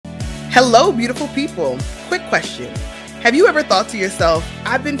Hello, beautiful people. Quick question. Have you ever thought to yourself,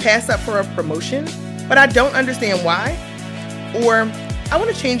 I've been passed up for a promotion, but I don't understand why? Or, I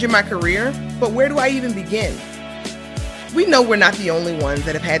want to change in my career, but where do I even begin? We know we're not the only ones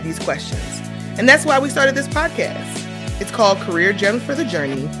that have had these questions, and that's why we started this podcast. It's called Career Gems for the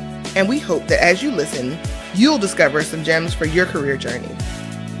Journey, and we hope that as you listen, you'll discover some gems for your career journey.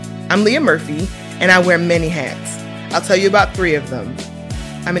 I'm Leah Murphy, and I wear many hats. I'll tell you about 3 of them.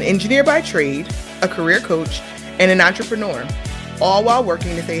 I'm an engineer by trade, a career coach, and an entrepreneur, all while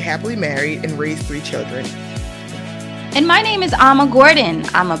working to stay happily married and raise 3 children. And my name is Alma Gordon.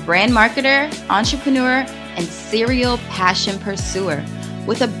 I'm a brand marketer, entrepreneur, and serial passion pursuer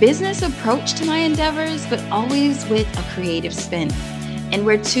with a business approach to my endeavors, but always with a creative spin. And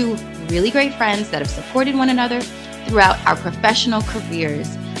we're 2 really great friends that have supported one another throughout our professional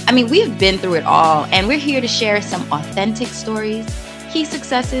careers. I mean, we've been through it all, and we're here to share some authentic stories, key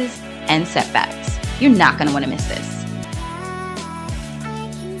successes, and setbacks. You're not going to want to miss this.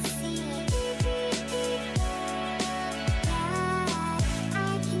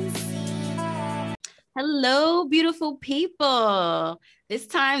 Hello, beautiful people. This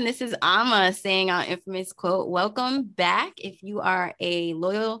time, this is Alma saying our infamous quote, welcome back if you are a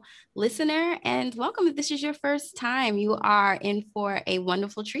loyal listener, and welcome if this is your first time. You are in for a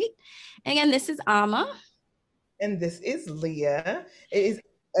wonderful treat. And again, this is Alma. And this is Leah. It is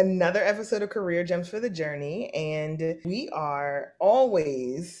another episode of Career Gems for the Journey, and we are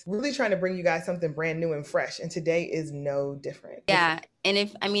always really trying to bring you guys something brand new and fresh, and today is no different. Yeah, and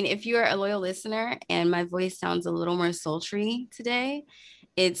if you're a loyal listener and my voice sounds a little more sultry today,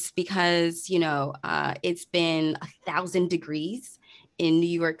 it's because, it's been 1,000 degrees in New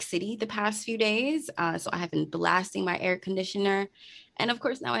York City the past few days. So I have been blasting my air conditioner. And of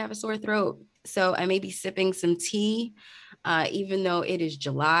course, now I have a sore throat. So I may be sipping some tea, even though it is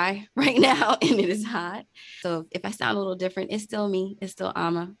July right now and it is hot. So if I sound a little different, it's still me. It's still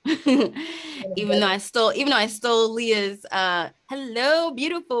Alma. even though I stole Leah's hello,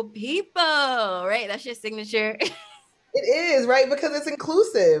 beautiful people, right? That's your signature. It is, right? Because it's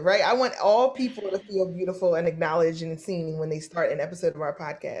inclusive, right? I want all people to feel beautiful and acknowledged and seen when they start an episode of our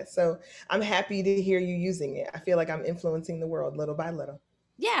podcast. So I'm happy to hear you using it. I feel like I'm influencing the world little by little.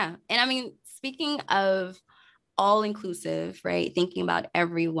 Yeah. And I mean, speaking of all inclusive, right? Thinking about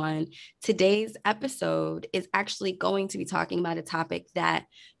everyone, today's episode is actually going to be talking about a topic that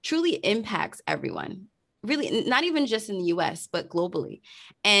truly impacts everyone. Really, not even just in the US, but globally.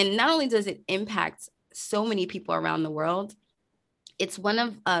 And not only does it impact so many people around the world, it's one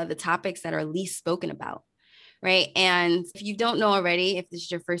of the topics that are least spoken about, right? And if you don't know already, if this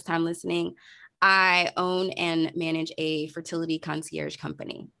is your first time listening, I own and manage a fertility concierge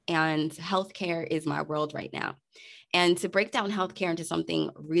company, and healthcare is my world right now. And to break down healthcare into something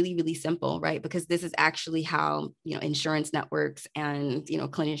really, really simple, right? Because this is actually how, insurance networks and,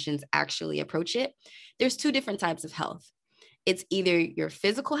 clinicians actually approach it. There's 2 different types of health. It's either your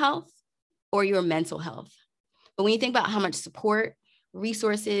physical health or your mental health. But when you think about how much support,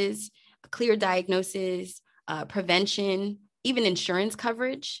 resources, clear diagnosis, prevention, even insurance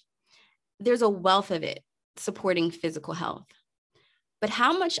coverage, there's a wealth of it supporting physical health. But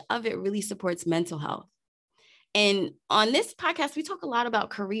how much of it really supports mental health? And on this podcast, we talk a lot about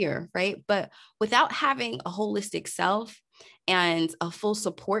career, right? But without having a holistic self and a full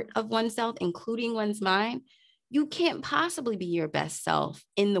support of oneself, including one's mind, you can't possibly be your best self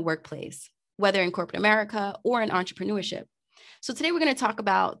in the workplace, whether in corporate America or in entrepreneurship. So today we're going to talk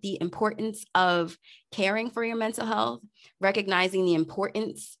about the importance of caring for your mental health, recognizing the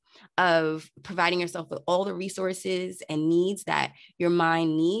importance of providing yourself with all the resources and needs that your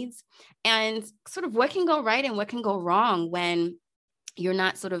mind needs, and sort of what can go right and what can go wrong when you're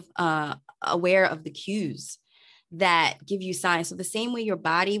not sort of aware of the cues that give you signs. So the same way your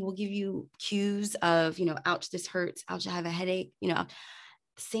body will give you cues of, ouch, this hurts, ouch, I have a headache,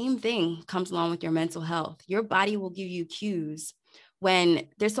 same thing comes along with your mental health. Your body will give you cues when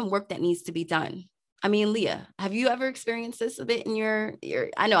there's some work that needs to be done. I mean, Leah, have you ever experienced this a bit in your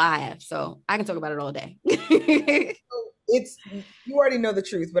I know I have, so I can talk about it all day. You already know the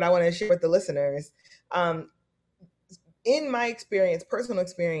truth, but I want to share with the listeners. In my experience, personal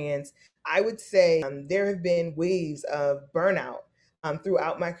experience, I would say there have been waves of burnout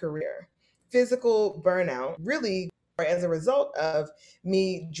throughout my career. Physical burnout, really, as a result of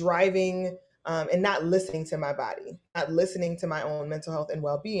me driving and not listening to my body, not listening to my own mental health and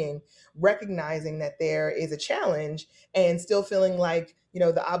well-being, recognizing that there is a challenge and still feeling like,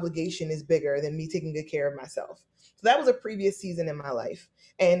 the obligation is bigger than me taking good care of myself. So that was a previous season in my life.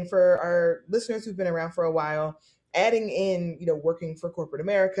 And for our listeners who've been around for a while, adding in, working for corporate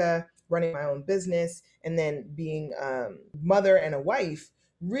America, running my own business, and then being mother and a wife,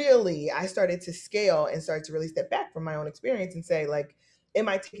 really, I started to scale and start to really step back from my own experience and say, like, am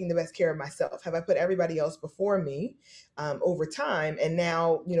I taking the best care of myself? Have I put everybody else before me over time? And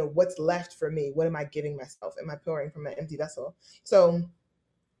now, what's left for me? What am I giving myself? Am I pouring from an empty vessel? So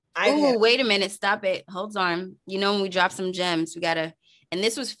wait a minute. Stop it. Hold on. When we drop some gems, we gotta, and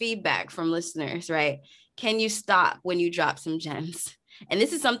this was feedback from listeners, right? Can you stop when you drop some gems? And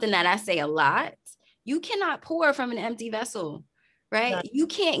this is something that I say a lot. You cannot pour from an empty vessel, right? You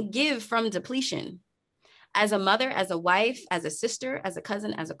can't give from depletion. As a mother, as a wife, as a sister, as a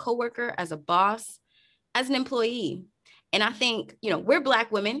cousin, as a coworker, as a boss, as an employee. And I think, we're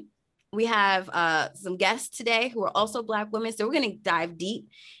Black women. We have some guests today who are also Black women. So we're going to dive deep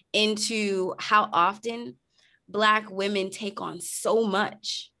into how often Black women take on so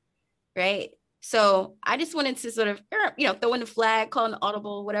much, right? So I just wanted to sort of, throw in the flag, call an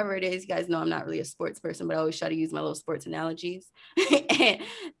audible, whatever it is. You guys know I'm not really a sports person, but I always try to use my little sports analogies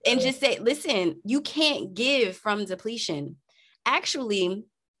and just say, listen, you can't give from depletion. Actually,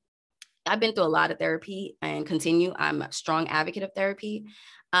 I've been through a lot of therapy and continue. I'm a strong advocate of therapy.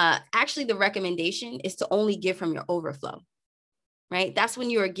 Actually, the recommendation is to only give from your overflow, right? That's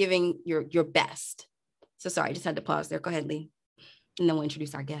when you are giving your best. So sorry, I just had to pause there. Go ahead, Lee. And then we'll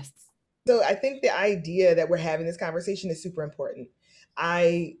introduce our guests. So I think the idea that we're having this conversation is super important.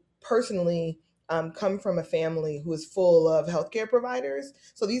 I personally come from a family who is full of healthcare providers.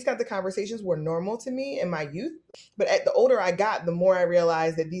 So these kinds of conversations were normal to me in my youth. But the older I got, the more I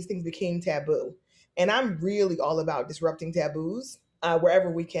realized that these things became taboo. And I'm really all about disrupting taboos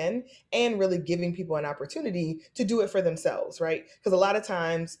wherever we can, and really giving people an opportunity to do it for themselves, right? Because a lot of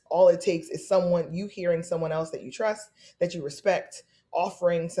times all it takes is you hearing someone else that you trust, that you respect,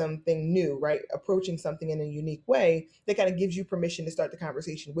 offering something new, right? Approaching something in a unique way that kind of gives you permission to start the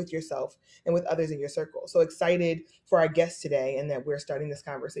conversation with yourself and with others in your circle. So excited for our guest today and that we're starting this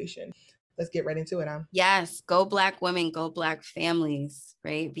conversation. Let's get right into it. Yes, go Black women, go Black families,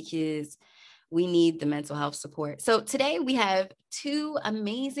 right? Because we need the mental health support. So today we have two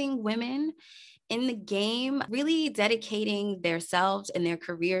amazing women in the game, really dedicating themselves and their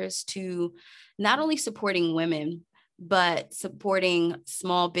careers to not only supporting women, but supporting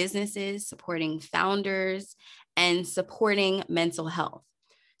small businesses, supporting founders, and supporting mental health.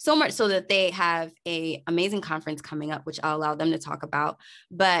 So much so that they have an amazing conference coming up, which I'll allow them to talk about.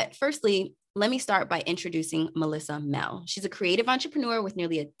 But firstly, let me start by introducing Melissa Mell. She's a creative entrepreneur with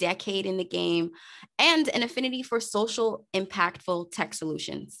nearly a decade in the game and an affinity for social, impactful tech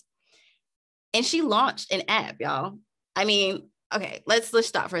solutions. And she launched an app, y'all. I mean, okay, let's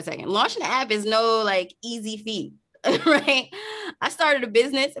stop for a second. Launching an app is no easy feat. Right? I started a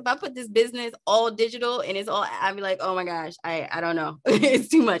business. If I put this business all digital and it's all, I'd be like, oh my gosh, I don't know. It's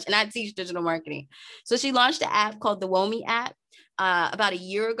too much. And I teach digital marketing. So she launched an app called the WOMI app about a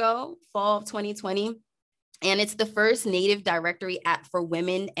year ago, fall of 2020. And it's the first native directory app for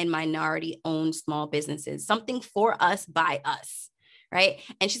women and minority-owned small businesses, something for us, by us, right?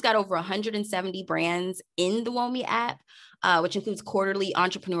 And she's got over 170 brands in the WOMI app, which includes quarterly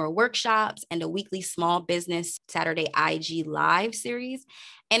entrepreneur workshops and a weekly small business Saturday IG live series.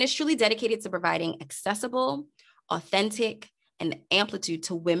 And it's truly dedicated to providing accessible, authentic, and amplitude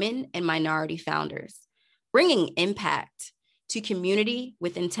to women and minority founders, bringing impact to community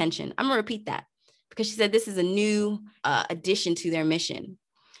with intention. I'm gonna repeat that because she said this is a new addition to their mission.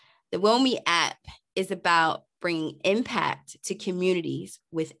 The WOMI app is about bringing impact to communities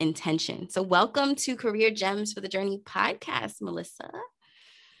with intention. So welcome to Career Gems for the Journey podcast, Melissa.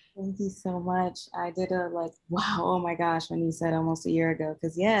 Thank you so much. I did wow, oh my gosh, when you said almost a year ago,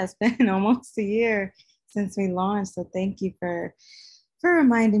 because yeah, it's been almost a year since we launched. So thank you for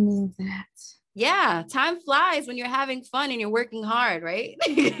reminding me of that. Yeah, time flies when you're having fun and you're working hard, right?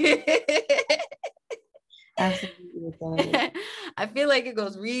 Absolutely. I feel like it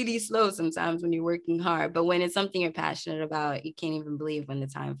goes really slow sometimes when you're working hard, but when it's something you're passionate about, you can't even believe when the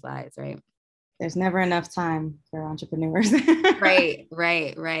time flies, right? There's never enough time for entrepreneurs.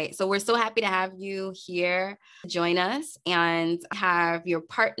 Right. So we're so happy to have you here, join us, and have your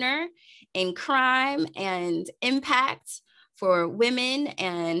partner in crime and impact for women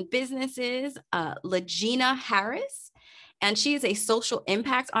and businesses, Legina Harris. And she is a social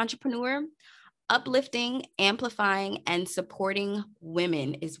impact entrepreneur. Uplifting, amplifying, and supporting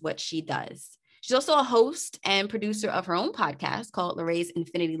women is what she does. She's also a host and producer of her own podcast called Lorraine's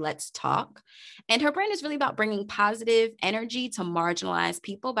Infinity Let's Talk. And her brand is really about bringing positive energy to marginalized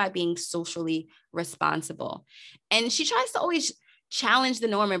people by being socially responsible. And she tries to always challenge the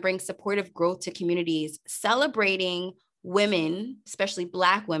norm and bring supportive growth to communities, celebrating women, especially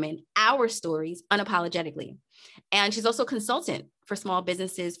Black women, our stories unapologetically. And she's also a consultant for small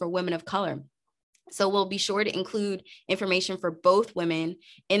businesses for women of color. So we'll be sure to include information for both women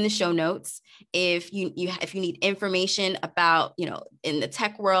in the show notes. If you need information about, in the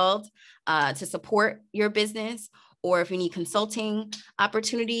tech world to support your business, or if you need consulting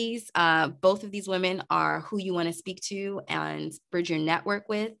opportunities, both of these women are who you want to speak to and bridge your network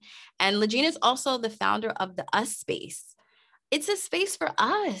with. And LaGina is also the founder of the Us Space. It's a space for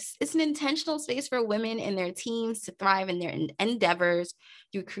us. It's an intentional space for women and their teams to thrive in their endeavors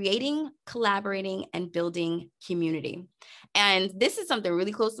through creating, collaborating, and building community. And this is something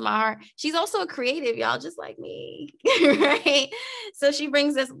really close to my heart. She's also a creative, y'all, just like me, right? So she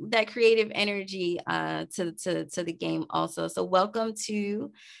brings us that creative energy to the game also. So welcome to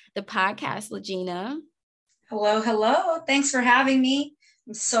the podcast, LaGina. Hello, hello. Thanks for having me.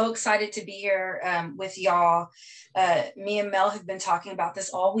 I'm so excited to be here with y'all. Me and Mel have been talking about this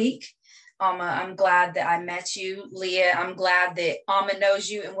all week. I'm glad that I met you, Leah. I'm glad that Amma knows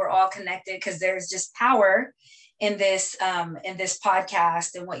you and we're all connected, because there's just power in this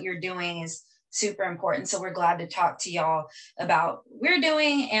podcast, and what you're doing is super important. So we're glad to talk to y'all about what we're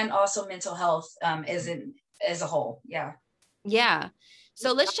doing, and also mental health as a whole. Yeah. Yeah.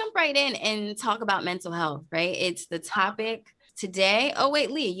 So let's jump right in and talk about mental health, right? It's the topic today. Oh, wait,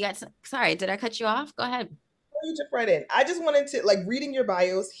 Lee, sorry, did I cut you off? Go ahead. You jump right in. I just wanted to, reading your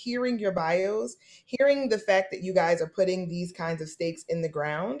bios, hearing the fact that you guys are putting these kinds of stakes in the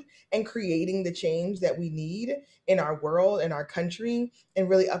ground and creating the change that we need in our world, in our country, and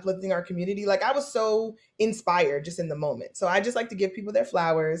really uplifting our community. I was so inspired just in the moment. So I just like to give people their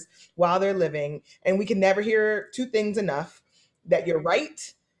flowers while they're living. And we can never hear two things enough: that you're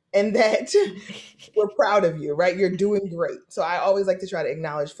right and that we're proud of you, right? You're doing great. So I always like to try to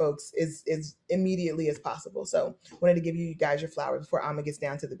acknowledge folks as immediately as possible. So wanted to give you guys your flowers before Amma gets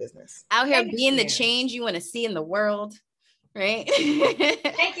down to the business. Out here being the change you want to see in the world, right?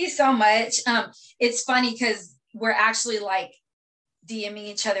 Thank you so much. It's funny because we're actually DMing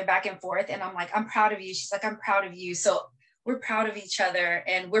each other back and forth, and I'm like, I'm proud of you. She's like, I'm proud of you. So we're proud of each other,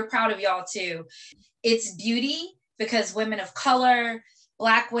 and we're proud of y'all too. It's beauty, because women of color,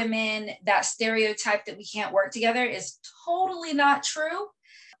 Black women, that stereotype that we can't work together is totally not true.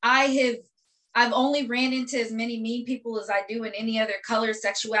 I've only ran into as many mean people as I do in any other color,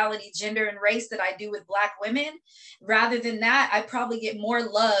 sexuality, gender, and race that I do with Black women. Rather than that, I probably get more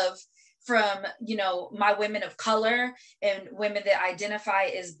love from, my women of color and women that identify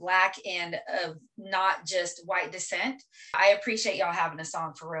as Black and of not just white descent. I appreciate y'all having us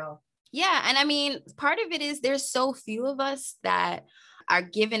on, for real. Yeah. And I mean, part of it is there's so few of us that are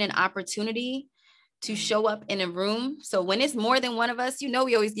given an opportunity to show up in a room. So when it's more than one of us, we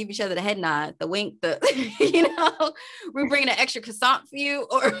always give each other the head nod, the wink, we're bringing an extra croissant for you,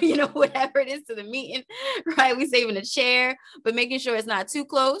 or, whatever it is to the meeting, right? We saving a chair, but making sure it's not too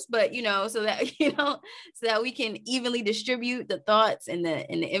close, but, so that we can evenly distribute the thoughts and the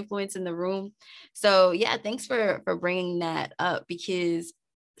influence in the room. So yeah, thanks for bringing that up, because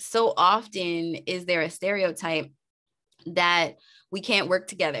so often is there a stereotype that we can't work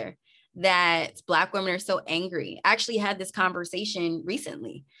together, that Black women are so angry. I actually had this conversation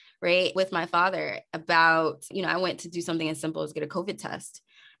recently, right, with my father about, I went to do something as simple as get a COVID test.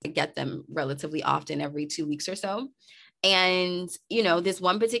 I get them relatively often, every 2 weeks or so. And, this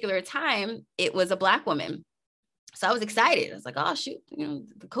one particular time, it was a Black woman. So I was excited. I was like, oh, shoot,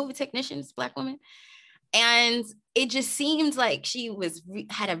 the COVID technician is a Black woman. And it just seemed like she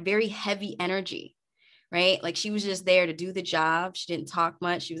had a very heavy energy, right? She was just there to do the job. She didn't talk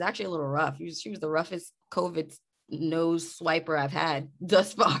much. She was actually a little rough. She was the roughest COVID nose swiper I've had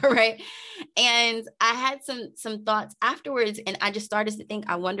thus far, right? And I had some thoughts afterwards, and I just started to think,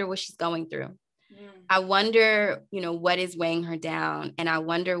 I wonder what she's going through. I wonder, what is weighing her down, and I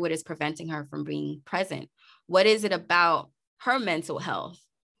wonder what is preventing her from being present. What is it about her mental health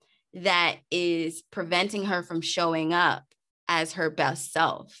that is preventing her from showing up as her best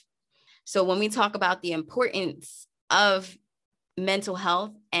self? So when we talk about the importance of mental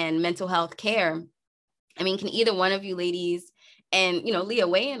health and mental health care, I mean, can either one of you ladies and, Leah,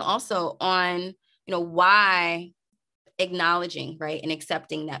 weigh in also on, why acknowledging, right, and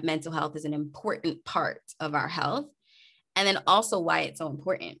accepting that mental health is an important part of our health, and then also why it's so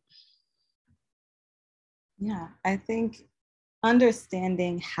important? Yeah, I think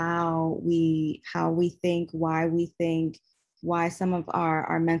understanding how we think, why some of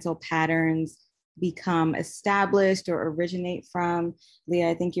our mental patterns become established or originate from. Leah,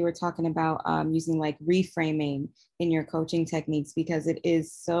 I think you were talking about using like reframing in your coaching techniques, because it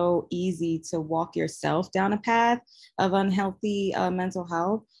is so easy to walk yourself down a path of unhealthy mental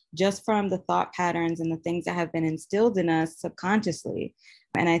health just from the thought patterns and the things that have been instilled in us subconsciously.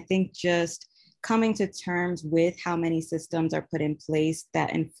 And I think just coming to terms with how many systems are put in place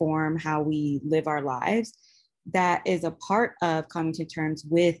that inform how we live our lives, that is a part of coming to terms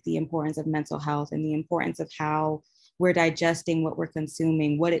with the importance of mental health and the importance of how we're digesting what we're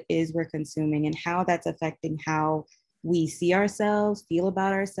consuming, what it is we're consuming, and how that's affecting how we see ourselves, feel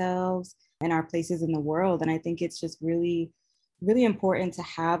about ourselves, and our places in the world. And I think it's just really, really important to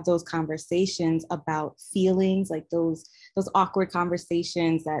have those conversations about feelings, like those awkward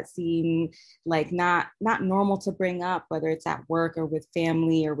conversations that seem like not normal to bring up, whether it's at work or with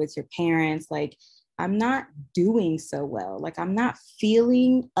family or with your parents. Like, I'm not doing so well. Like, I'm not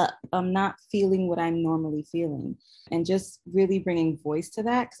feeling up. I'm not feeling what I'm normally feeling. And just really bringing voice to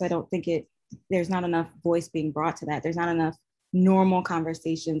that, because I don't think there's not enough voice being brought to that. There's not enough normal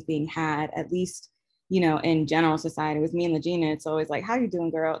conversations being had, at least, in general society. With me and Legina, it's always like, how you doing,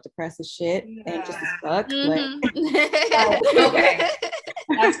 girl? Depressed as shit, anxious as fuck. Okay.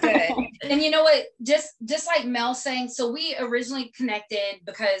 That's good. And you know what, just like Mel saying, so we originally connected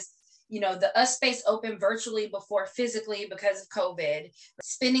because the US space opened virtually before physically because of COVID.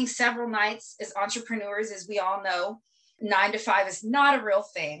 Spending several nights as entrepreneurs, as we all know, 9 to 5 is not a real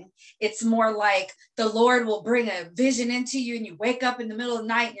thing. It's more like the Lord will bring a vision into you and you wake up in the middle of the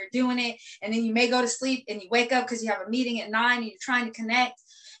night and you're doing it. And then you may go to sleep and you wake up because you have a meeting at 9 and you're trying to connect.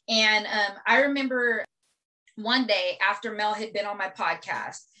 And I remember one day after Mel had been on my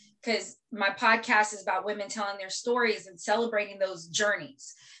podcast, because my podcast is about women telling their stories and celebrating those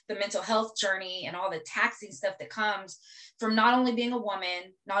journeys, the mental health journey and all the taxing stuff that comes from not only being a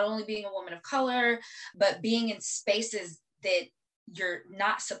woman, not only being a woman of color, but being in spaces that you're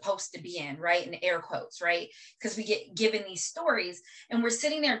not supposed to be in, right? In air quotes, right? Because we get given these stories and we're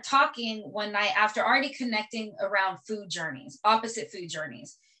sitting there talking one night after already connecting around food journeys, opposite food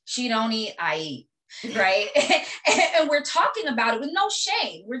journeys. She don't eat, I eat. Right. And we're talking about it with no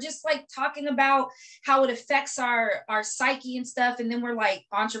shame. We're just like talking about how it affects our psyche and stuff. And then we're like,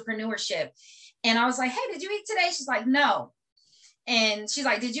 entrepreneurship. And I was like, hey, did you eat today? She's like, no. And she's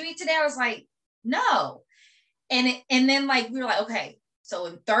like, did you eat today? I was like, no. And then like, we were like, okay, so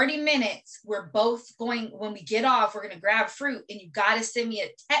in 30 minutes, we're both going, when we get off, we're going to grab fruit and you got to send me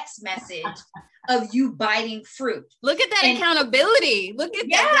a text message of you biting fruit. Look at that accountability. Look at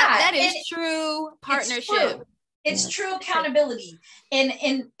that. That is true partnership. It's true accountability. And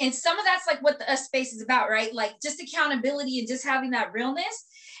some of that's like what the US space is about, right? Like just accountability and just having that realness.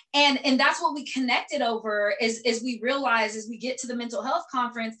 And that's what we connected over as we realized as we get to the mental health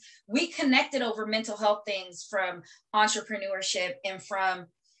conference, we connected over mental health things from entrepreneurship and from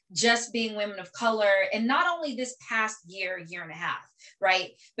just being women of color. And not only this past year and a half,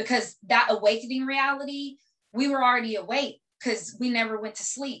 right? Because that awakening reality, we were already awake because we never went to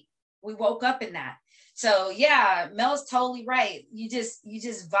sleep. We woke up in that. So yeah, Mel's totally right. You just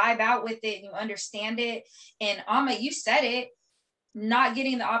vibe out with it and you understand it. And Amma, you said it, not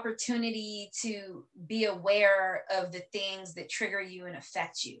getting the opportunity to be aware of the things that trigger you and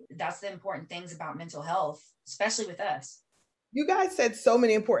affect you. That's the important things about mental health, especially with us. You guys said so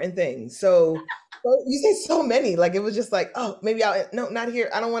many important things. So you said so many, like, it was just like, oh, maybe no, not here.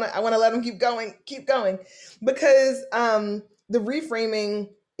 I want to let them keep going, because the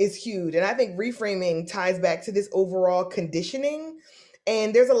reframing is huge. And I think reframing ties back to this overall conditioning.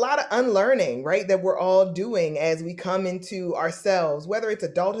 And there's a lot of unlearning, right, that we're all doing as we come into ourselves, whether it's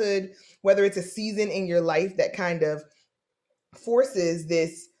adulthood, whether it's a season in your life that kind of forces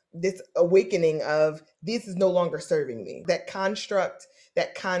this awakening of this is no longer serving me. That construct,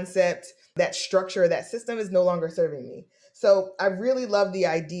 that concept, that structure, that system is no longer serving me. So I really love the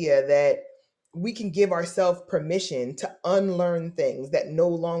idea that we can give ourselves permission to unlearn things that no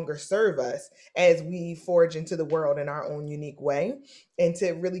longer serve us as we forge into the world in our own unique way, and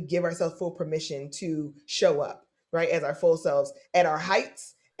to really give ourselves full permission to show up, right, as our full selves at our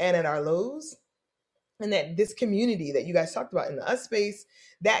heights and at our lows. And that this community that you guys talked about in the US space,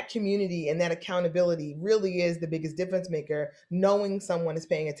 that community and that accountability really is the biggest difference maker, knowing someone is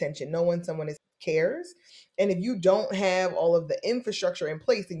paying attention, knowing someone cares. And if you don't have all of the infrastructure in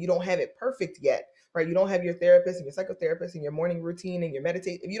place and you don't have it perfect yet, right? You don't have your therapist and your psychotherapist and your morning routine and your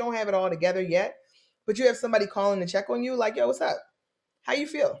meditate. If you don't have it all together yet, but you have somebody calling to check on you, like, yo, what's up? How you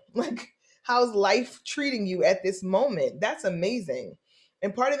feel? Like, how's life treating you at this moment? That's amazing.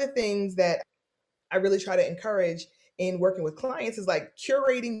 And part of the things that I really try to encourage in working with clients is like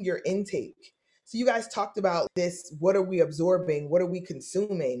curating your intake. So you guys talked about this, what are we absorbing? What are we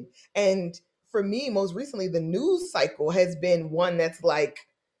consuming? And for me, most recently, the news cycle has been one that's like,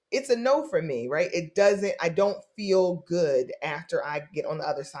 it's a no for me, right? I don't feel good after I get on the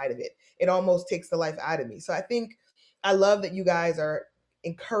other side of it. It almost takes the life out of me. So I think I love that you guys are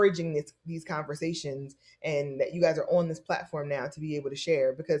encouraging these conversations, and that you guys are on this platform now to be able to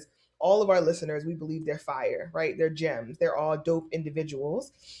share, because all of our listeners, we believe they're fire, right? They're gems. They're all dope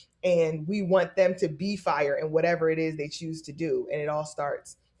individuals. And we want them to be fire in whatever it is they choose to do. And it all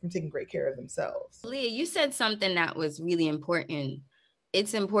starts from taking great care of themselves. Leah, you said something that was really important.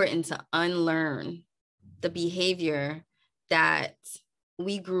 It's important to unlearn the behavior that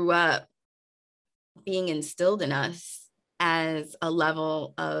we grew up being instilled in us as a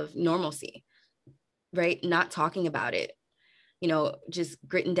level of normalcy, right? Not talking about it, just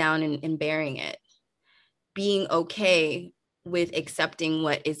gritting down and bearing it, being okay with accepting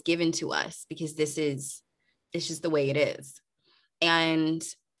what is given to us, because it's just the way it is. And,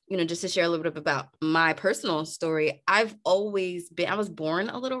 just to share a little bit about my personal story, I was born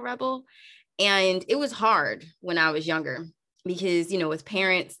a little rebel, and it was hard when I was younger because, with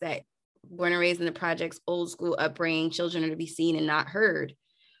parents that born and raised in the projects, old school upbringing, children are to be seen and not heard.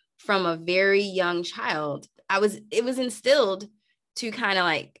 From a very young child, it was instilled to kind of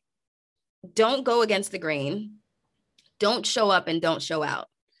like, don't go against the grain, don't show up and don't show out,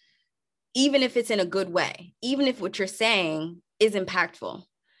 even if it's in a good way, even if what you're saying is impactful,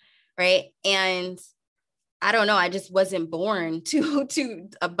 right? And I don't know, I just wasn't born to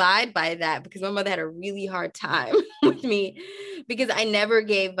abide by that, because my mother had a really hard time with me, because I never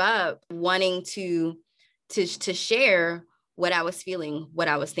gave up wanting to share what I was feeling, what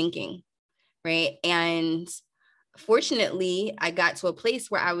I was thinking, right? And fortunately, I got to a place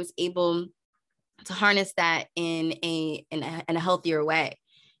where I was able to harness that in a healthier way.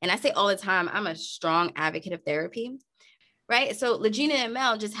 And I say all the time, I'm a strong advocate of therapy, right? So Legina and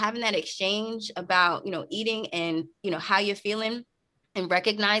Mel, just having that exchange about, eating and, how you're feeling and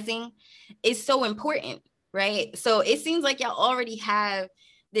recognizing is so important, right? So it seems like y'all already have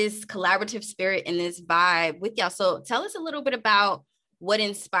this collaborative spirit and this vibe with y'all. So tell us a little bit about what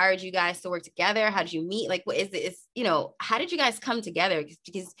inspired you guys to work together. How did you meet? Like, what is it? How did you guys come together?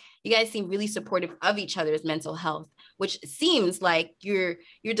 Because you guys seem really supportive of each other's mental health, which seems like you're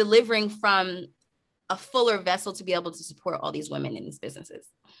delivering from a fuller vessel to be able to support all these women in these businesses.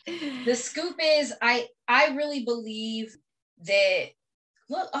 The scoop is, I really believe that,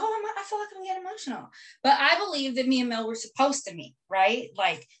 I feel like I'm getting emotional, but I believe that me and Mel were supposed to meet, right?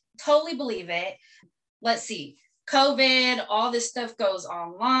 Like, totally believe it. Let's see. COVID, all this stuff goes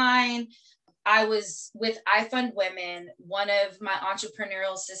online. I was with iFund Women, one of my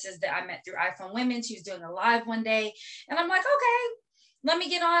entrepreneurial sisters that I met through iFund Women. She was doing a live one day, and I'm like, okay, let me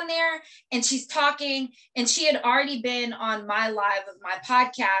get on there. And she's talking, and she had already been on my live of my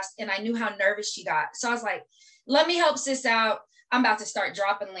podcast, and I knew how nervous she got. So I was like, let me help sis out. I'm about to start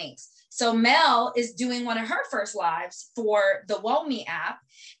dropping links. So Mel is doing one of her first lives for the WOME app.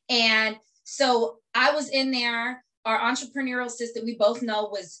 And so I was in there, our entrepreneurial sis that we both know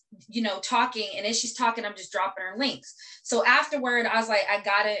was, talking. And as she's talking, I'm just dropping her links. So afterward, I was like, I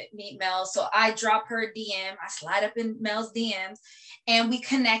gotta meet Mel. So I drop her a DM. I slide up in Mel's DMs and we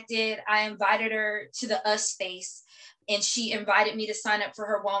connected. I invited her to the Us space, and she invited me to sign up for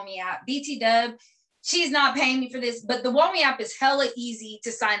her WOME app. BT Dub, she's not paying me for this, but the WOME app is hella easy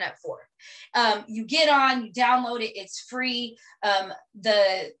to sign up for. You get on, you download it, it's free.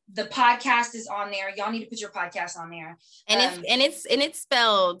 The podcast is on there. Y'all need to put your podcast on there. And it's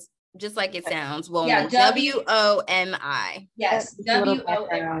spelled just like it sounds. WOME. Yeah, WOMI. Yes,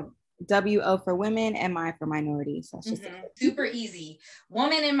 WOMI. WO for women, MI for minorities. That's just super easy.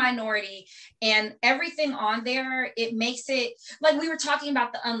 Woman and minority, and everything on there, it makes it like we were talking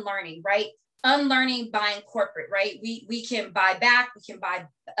about the unlearning, right? Unlearning buying corporate, right? We can buy back, we can buy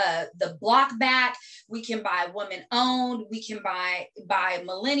the block back, we can buy woman owned, we can buy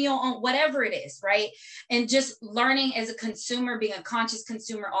millennial owned, whatever it is, right? And just learning as a consumer, being a conscious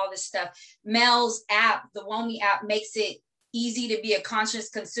consumer, all this stuff. Mel's app, the WOME app, makes it easy to be a conscious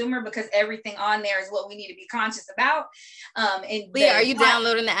consumer because everything on there is what we need to be conscious about. And Leah, are you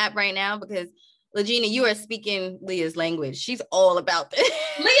downloading the app right now? Because Legina, you are speaking Leah's language. She's all about this.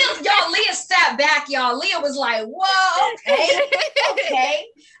 Leah sat back, y'all. Leah was like, whoa, okay.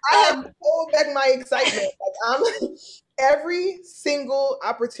 I have to hold back my excitement. Like, every single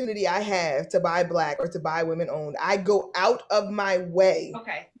opportunity I have to buy Black or to buy women owned, I go out of my way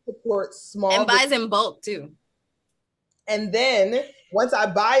to support small and buys in bulk too. And then once I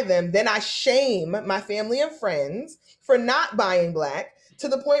buy them, then I shame my family and friends for not buying Black to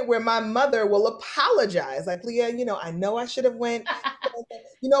the point where my mother will apologize. Like, Leah, I know I should have went.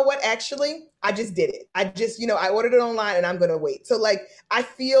 You know what? Actually, I just did it. I ordered it online and I'm going to wait. So like, I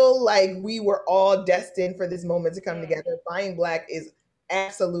feel like we were all destined for this moment to come together. Buying Black is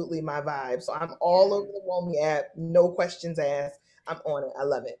absolutely my vibe. So I'm all over the WOMI app. No questions asked. I'm on it. I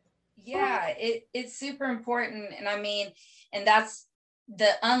love it. Yeah, it's super important. And I mean, and that's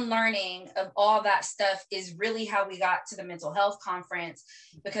the unlearning of all that stuff is really how we got to the mental health conference,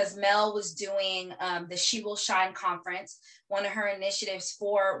 because Mel was doing the She Will Shine conference, one of her initiatives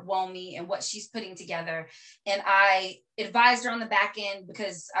for WOMI and what she's putting together. And I advised her on the back end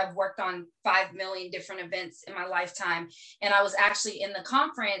because I've worked on 5 million different events in my lifetime. And I was actually in the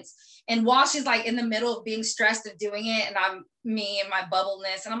conference. And while she's like in the middle of being stressed of doing it, and I'm me and my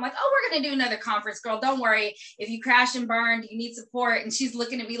bubbleness, and I'm like, oh, we're going to do another conference, girl. Don't worry. If you crash and burn, you need support. And she's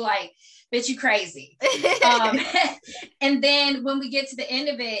looking at me like, bitch, you crazy. And then when we get to the end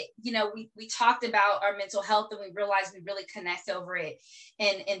of it, we talked about our mental health, and we realized we really connect over it.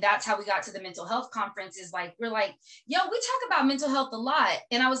 And that's how we got to the mental health conference, is like, we're like, yo, we talk about mental health a lot.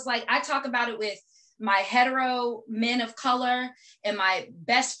 And I was like, I talk about it with my hetero men of color and my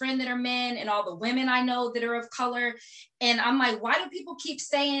best friend that are men and all the women I know that are of color. And I'm like, why do people keep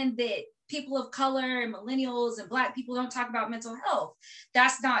saying that people of color and millennials and Black people don't talk about mental health?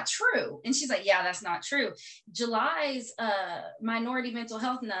 That's not true. And she's like, yeah, that's not true. July's Minority Mental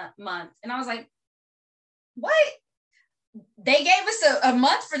Health Month. And I was like, what? They gave us a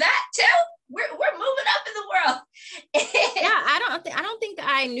month for that too? We're moving up in the world. Yeah, I don't think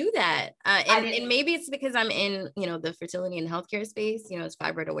I knew that. And maybe it's because I'm in, the fertility and healthcare space. It's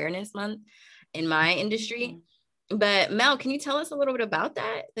Fibroid Awareness Month in my industry. Mm-hmm. But Mel, can you tell us a little bit about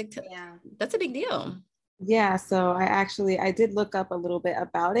that? Yeah, that's a big deal. Yeah, so I did look up a little bit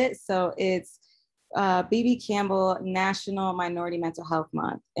about it. So it's BB Campbell National Minority Mental Health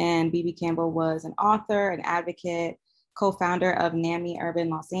Month. And BB Campbell was an author, an advocate, co-founder of NAMI Urban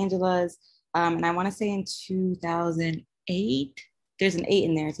Los Angeles. And I want to say in 2008, there's an 8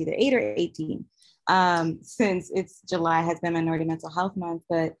 in there. It's either 8 or 18. Since it's July has been Minority Mental Health Month.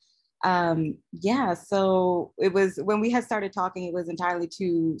 But so it was, when we had started talking, it was entirely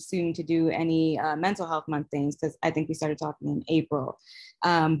too soon to do any mental health month things, because I think we started talking in April.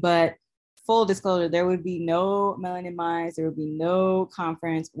 But full disclosure, there would be no Melanin Minds, there would be no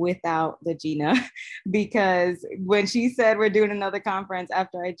conference without Legina, because when she said we're doing another conference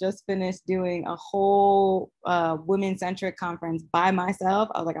after I just finished doing a whole women-centric conference by myself,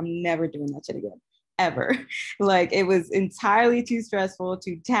 I was like, I'm never doing that shit again, ever. Like, it was entirely too stressful,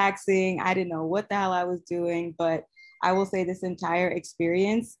 too taxing. I didn't know what the hell I was doing, but I will say this entire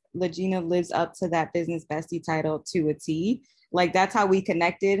experience, Legina lives up to that business bestie title to a T. Like, that's how we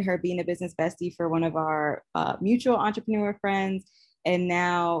connected, her being a business bestie for one of our mutual entrepreneur friends. And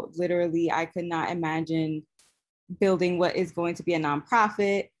now literally I could not imagine building what is going to be a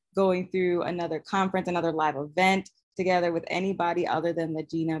nonprofit, going through another conference, another live event together with anybody other than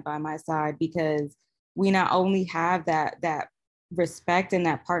Legina by my side, because we not only have that respect and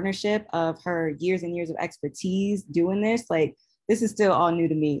that partnership of her years and years of expertise doing this, like, this is still all new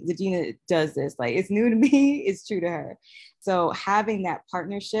to me. Legina does this, like, it's new to me, it's true to her. So having that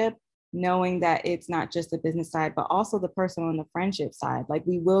partnership, knowing that it's not just the business side, but also the personal and the friendship side. Like,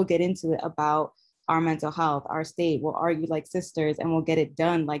 we will get into it about our mental health, our state, we'll argue like sisters, and we'll get it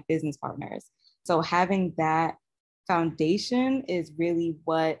done like business partners. So having that foundation is really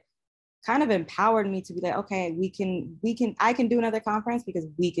what kind of empowered me to be like, okay, I can do another conference because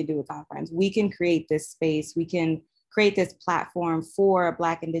we can do a conference. We can create this space. We can create this platform for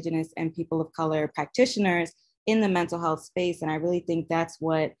Black, Indigenous, and people of color practitioners in the mental health space. And I really think that's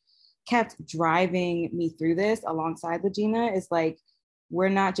what kept driving me through this alongside Legina, is like, we're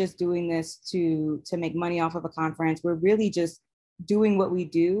not just doing this to make money off of a conference. We're really just doing what we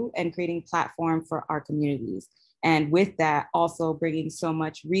do and creating platform for our communities. And with that, also bringing so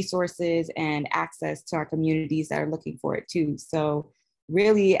much resources and access to our communities that are looking for it too. So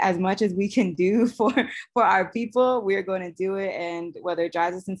really, as much as we can do for our people, we're going to do it. And whether it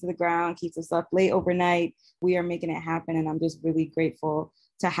drives us into the ground, keeps us up late overnight, we are making it happen. And I'm just really grateful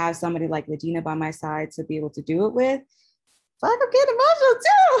to have somebody like Legina by my side to be able to do it with. Fuck, I'm getting emotional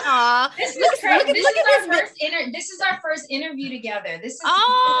too. Aww. This is our first interview together. This is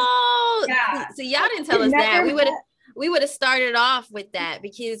yeah. So y'all didn't tell us that. We would have started off with that,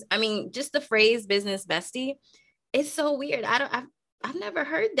 because I mean, just the phrase business bestie, it's so weird. I've never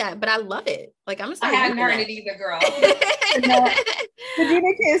heard that, but I love it. Like, I'm I hadn't heard it either, girl. Regina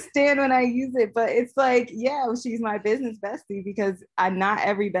can't stand when I use it, but it's like, yeah, she's my business bestie because not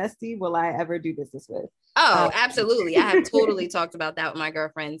every bestie will I ever do business with. Oh, absolutely. I have totally talked about that with my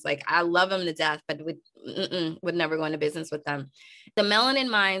girlfriends. Like, I love them to death, but would never go into business with them. The Melanin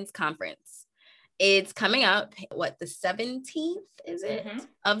Minds Conference. It's coming up, the 17th, is it? Mm-hmm.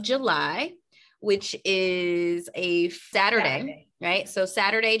 Of July, which is a Saturday, right? So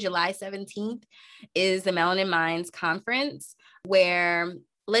Saturday, July 17th is the Melanin Minds Conference, where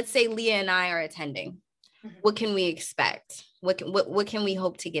let's say Leah and I are attending. Mm-hmm. What can we expect? What can we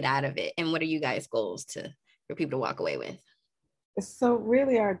hope to get out of it? And what are you guys' goals for people to walk away with? So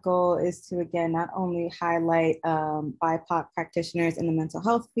really our goal is to, again, not only highlight BIPOC practitioners in the mental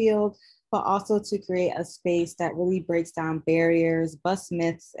health field, but also to create a space that really breaks down barriers, busts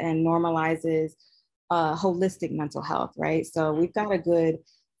myths, and normalizes holistic mental health, right? So we've got a good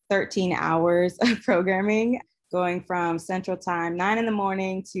 13 hours of programming going from Central Time, 9 in the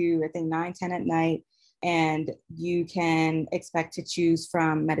morning to I think 9, 10 at night. And you can expect to choose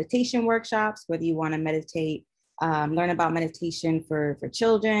from meditation workshops, whether you want to meditate, learn about meditation for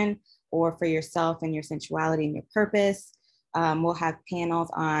children or for yourself and your sensuality and your purpose. We'll have panels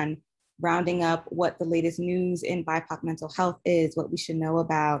on rounding up what the latest news in BIPOC mental health is, what we should know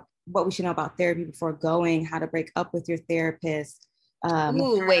about therapy before going, how to break up with your therapist.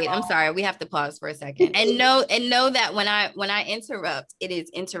 Wait, I'm sorry. We have to pause for a second and know that when I interrupt, it is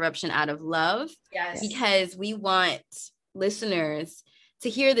interruption out of love. Yes. Because we want listeners to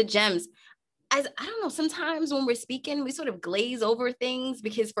hear the gems. As I don't know, sometimes when we're speaking, we sort of glaze over things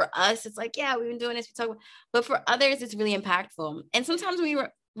because for us, it's like, yeah, we've been doing this, we talk about, but for others, it's really impactful. And sometimes we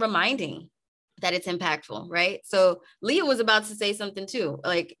were reminding that it's impactful, right? So Leah was about to say something too.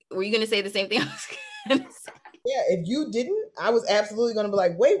 Like, were you going to say the same thing I was going to say? Yeah, if you didn't, I was absolutely going to be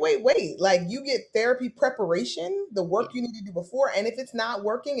like, wait. Like, you get therapy preparation, the work you need to do before. And if it's not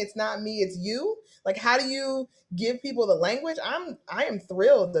working, it's not me, it's you. Like, how do you give people the language? I am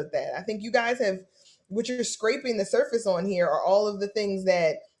thrilled at that. I think you guys have, what you're scraping the surface on here are all of the things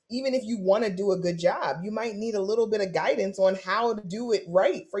that, even if you want to do a good job, you might need a little bit of guidance on how to do it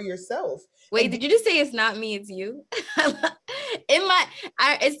right for yourself. Wait, did you just say it's not me, it's you?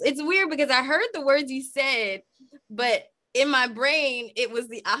 It's weird because I heard the words you said, but in my brain, it was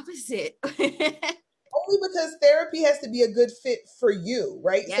the opposite. Only because therapy has to be a good fit for you,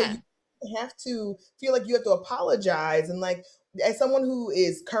 right? Yeah. So you have to feel like you have to apologize. And like, as someone who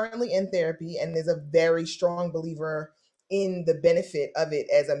is currently in therapy and is a very strong believer in the benefit of it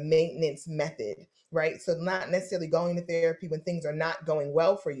as a maintenance method, right? So not necessarily going to therapy when things are not going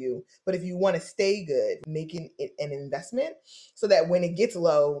well for you, but if you want to stay good, making it an investment so that when it gets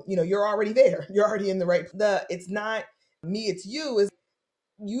low, you're already there. You're already in the right. It's not me, it's you. Is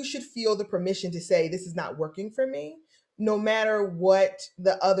you should feel the permission to say, this is not working for me, no matter what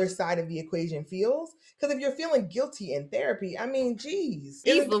the other side of the equation feels. Because if you're feeling guilty in therapy, I mean, geez.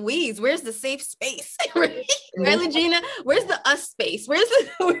 Louise, where's the safe space? Right, Regina? Where's the us space? Where's the...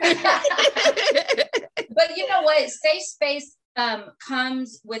 But you know what? Safe space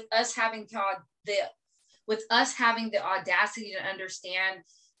comes with us having the audacity to understand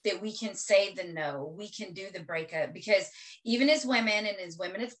that we can say the no, we can do the breakup, because even as women and as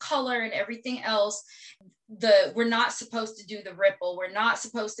women of color and everything else, we're not supposed to do the ripple. We're not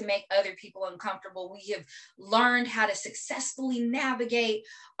supposed to make other people uncomfortable. We have learned how to successfully navigate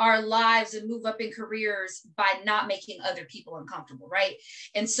our lives and move up in careers by not making other people uncomfortable, right?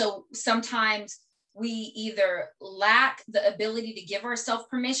 And so sometimes we either lack the ability to give ourselves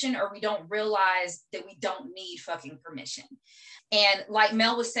permission, or we don't realize that we don't need fucking permission. And like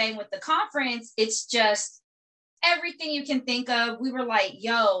Mel was saying with the conference, it's just everything you can think of. We were like,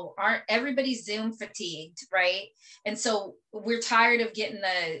 yo, aren't everybody Zoom fatigued, right? And so we're tired of getting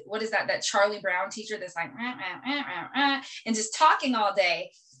what is that Charlie Brown teacher that's like, and just talking all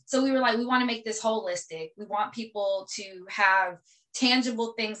day. So we were like, we want to make this holistic. We want people to have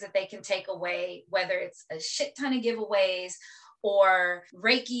tangible things that they can take away, whether it's a shit ton of giveaways or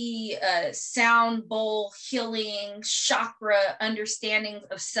Reiki, sound bowl healing, chakra understanding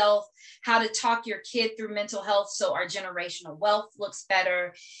of self, how to talk your kid through mental health so our generational wealth looks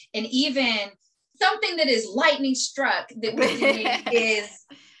better. And even something that is lightning struck that we're doing is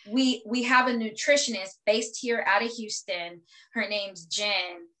we have a nutritionist based here out of Houston. Her name's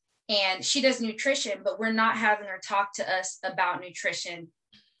Jen, and she does nutrition, but we're not having her talk to us about nutrition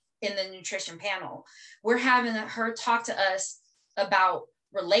in the nutrition panel. We're having her talk to us about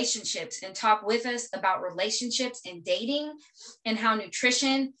relationships and talk with us about relationships and dating, and how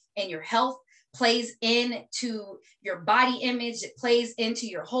nutrition and your health plays into your body image. It plays into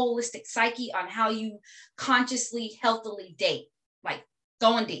your holistic psyche on how you consciously, healthily date. like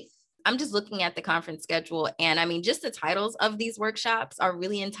going deep. I'm just looking at the conference schedule, and I mean, just the titles of these workshops are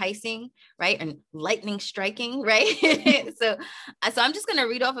really enticing, right? And lightning striking, right? so I'm just going to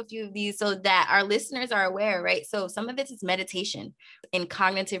read off a few of these so that our listeners are aware, right? So some of it is meditation and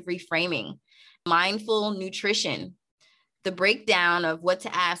cognitive reframing, mindful nutrition, the breakdown of what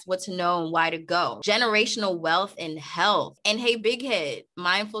to ask, what to know, and why to go, generational wealth and health, and hey, big head,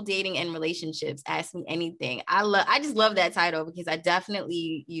 mindful dating and relationships, ask me anything. I just love that title because I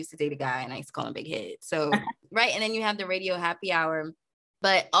definitely used to date a guy and I used to call him big head. So, right. And then you have the radio happy hour,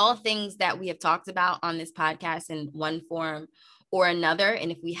 but all things that we have talked about on this podcast in one form or another.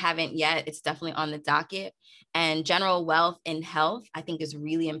 And if we haven't yet, it's definitely on the docket. And general wealth and health, I think, is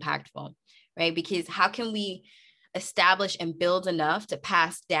really impactful, right? Because how can we establish and build enough to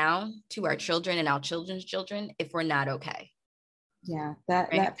pass down to our children and our children's children if we're not okay? Yeah,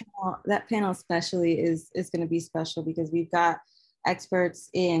 that panel especially is going to be special because we've got experts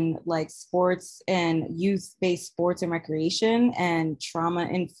in like sports and youth-based sports and recreation and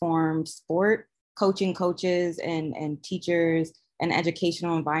trauma-informed sport, coaches and teachers and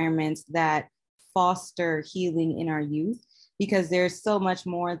educational environments that foster healing in our youth, because there's so much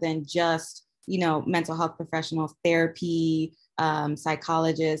more than just, you know, mental health professionals, therapy,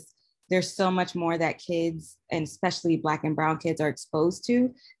 psychologists. There's so much more that kids, and especially Black and Brown kids, are exposed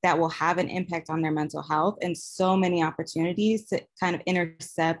to that will have an impact on their mental health, and so many opportunities to kind of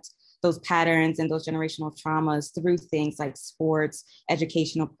intercept those patterns and those generational traumas through things like sports,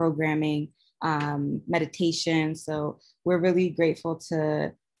 educational programming, meditation. So we're really grateful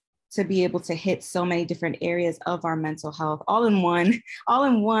to be able to hit so many different areas of our mental health all in one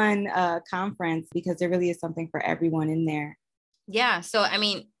conference, because there really is something for everyone in there. Yeah. So, I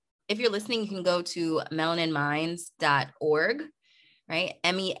mean, if you're listening, you can go to melaninminds.org, right?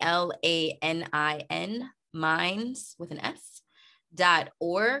 MELANIN, minds with an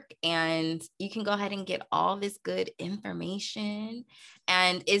S.org. And you can go ahead and get all this good information.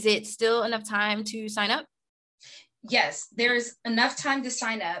 And is it still enough time to sign up? Yes, there's enough time to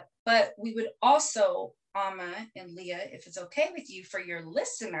sign up, but we would also, Ama and Leah, if it's okay with you, for your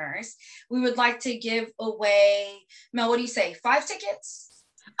listeners, we would like to give away, Mel, what do you say, 5 tickets?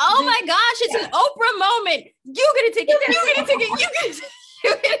 Oh my gosh, it's an Oprah moment. You get a ticket. You get a ticket.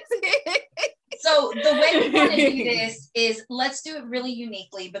 You get a ticket. So the way we want to do this is, let's do it really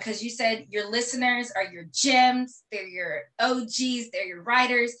uniquely, because you said your listeners are your gems, they're your OGs, they're your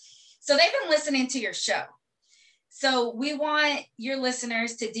writers. So they've been listening to your show. So we want your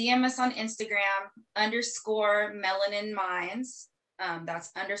listeners to DM us on Instagram, _Melanin Minds.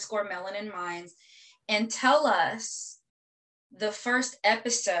 That's _Melanin Minds, and tell us the first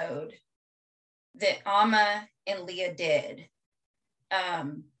episode that Ama and Leah did.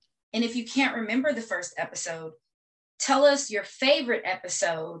 And if you can't remember the first episode, tell us your favorite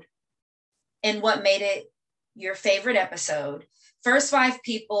episode and what made it your favorite episode. First 5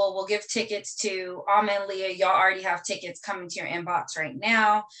 people will give tickets to Ama and Leah. Y'all already have tickets coming to your inbox right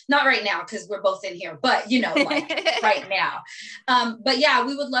now. Not right now, because we're both in here, but you know, like right now. But yeah,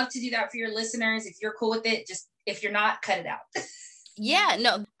 we would love to do that for your listeners. If you're cool with it, just, if you're not, cut it out. Yeah,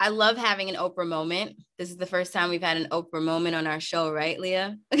 no, I love having an Oprah moment. This is the first time we've had an Oprah moment on our show, right,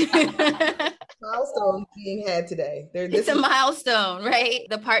 Leah? Milestone being had today. It's a milestone, right?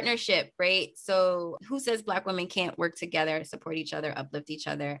 The partnership, right? So who says Black women can't work together, support each other, uplift each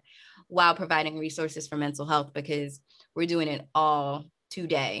other while providing resources for mental health? Because we're doing it all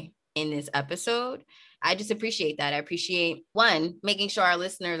today in this episode. I just appreciate that. I appreciate, one, making sure our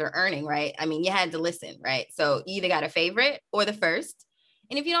listeners are earning, right? I mean, you had to listen, right? So you either got a favorite or the first.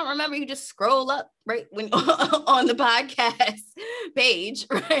 And if you don't remember, you just scroll up right when on the podcast page,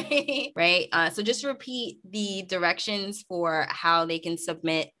 right? Right. So just repeat the directions for how they can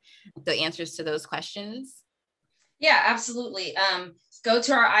submit the answers to those questions. Yeah, absolutely. Go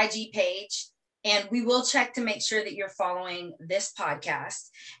to our IG page, and we will check to make sure that you're following this podcast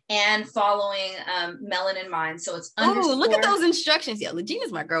and following Melanin Minds. So it's Oh, look at those instructions. Yeah,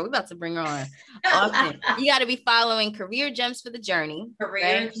 Legina's my girl. We're about to bring her on. Awesome. You got to be following Career Gems for the Journey.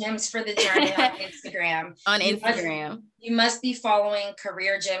 Career Gems for the Journey on Instagram. You must be following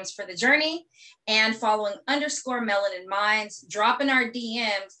Career Gems for the Journey and following _Melanin Minds. Drop in our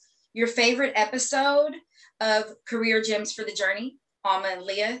DMs your favorite episode of Career Gems for the Journey. Ama and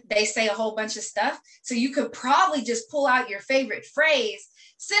Leah, they say a whole bunch of stuff. So you could probably just pull out your favorite phrase,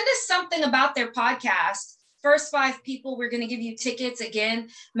 send us something about their podcast. First 5 people, we're going to give you tickets. Again,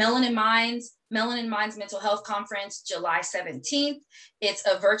 Melanin Minds Mental Health Conference, July 17th. It's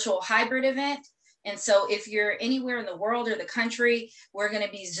a virtual hybrid event. And so if you're anywhere in the world or the country, we're going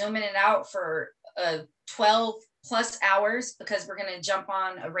to be zooming it out for a 12 plus hours because we're going to jump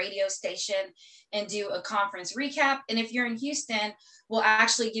on a radio station and do a conference recap. And if you're in Houston, we'll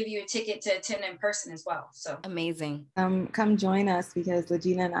actually give you a ticket to attend in person as well. So amazing. Come join us because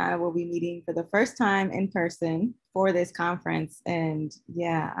Legina and I will be meeting for the first time in person for this conference. And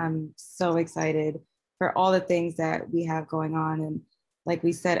yeah, I'm so excited for all the things that we have going on. And like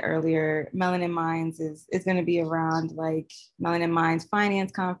we said earlier, Melanin Minds is going to be around like Melanin Minds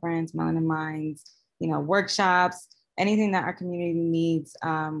Finance Conference, Melanin Minds, workshops, anything that our community needs.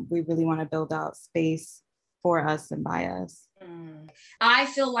 We really want to build out space for us and by us. I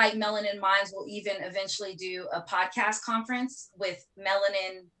feel like Melanin Minds will even eventually do a podcast conference with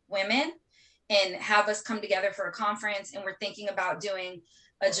melanin women and have us come together for a conference. And we're thinking about doing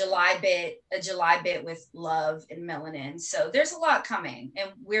a July bit with love and melanin. So there's a lot coming,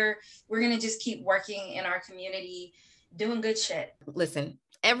 and we're going to just keep working in our community, doing good shit. Listen,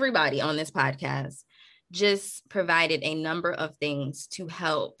 everybody on this podcast just provided a number of things to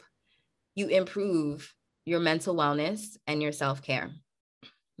help you improve your mental wellness and your self-care.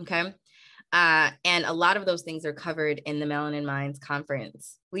 Okay. And a lot of those things are covered in the Melanin Minds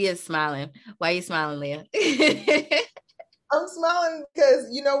conference. Leah's smiling. Why are you smiling, Leah? I'm smiling because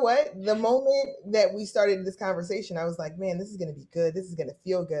you know what? The moment that we started this conversation, I was like, man, this is going to be good. This is going to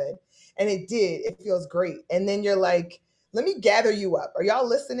feel good. And it did. It feels great. And then you're like, let me gather you up. Are y'all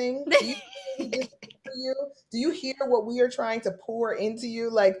listening? Do you hear what we are trying to pour into you?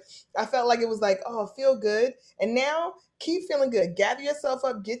 Like, I felt like it was like, oh, feel good. And now keep feeling good. Gather yourself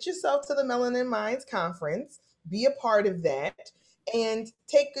up. Get yourself to the Melanin Minds conference. Be a part of that. And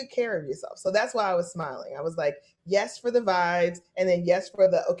take good care of yourself. So that's why I was smiling. I was like, yes for the vibes, and then yes for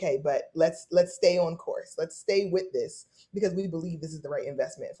the, okay, but let's stay on course. Let's stay with this because we believe this is the right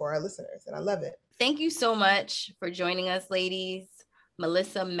investment for our listeners. And I love it. Thank you so much for joining us, ladies.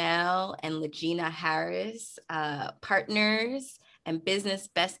 Melissa Mel and Legina Harris, partners and business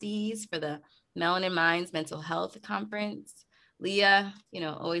besties for the Melanin Minds Mental Health Conference. Leah,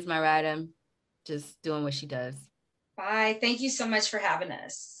 always my rider, just doing what she does. Bye. Thank you so much for having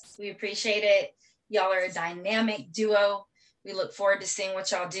us. We appreciate it. Y'all are a dynamic duo. We look forward to seeing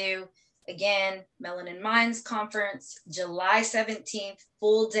what y'all do. Again, Melanin Minds Conference, July 17th,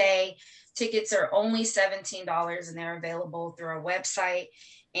 full day. Tickets are only $17 and they're available through our website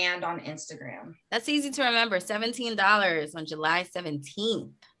and on Instagram. That's easy to remember, $17 on July 17th.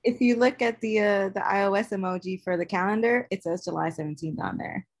 If you look at the iOS emoji for the calendar, it says July 17th on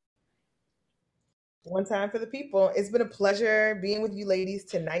there. One time for the people. It's been a pleasure being with you ladies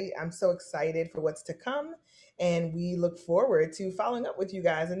tonight. I'm so excited for what's to come. And we look forward to following up with you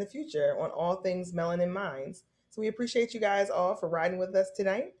guys in the future on all things Melanin Minds. So we appreciate you guys all for riding with us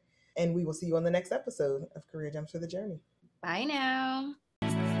tonight. And we will see you on the next episode of Career Gems for the Journey. Bye now.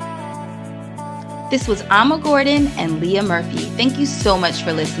 This was Amma Gordon and Leah Murphy. Thank you so much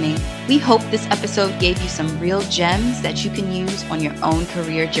for listening. We hope this episode gave you some real gems that you can use on your own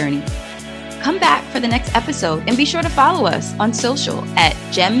career journey. Come back for the next episode and be sure to follow us on social at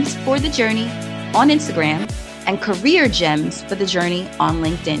Gems for the Journey on Instagram and Career Gems for the Journey on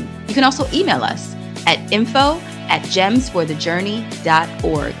LinkedIn. You can also email us at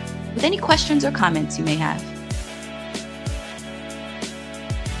info@gemsforthejourney.org with any questions or comments you may have.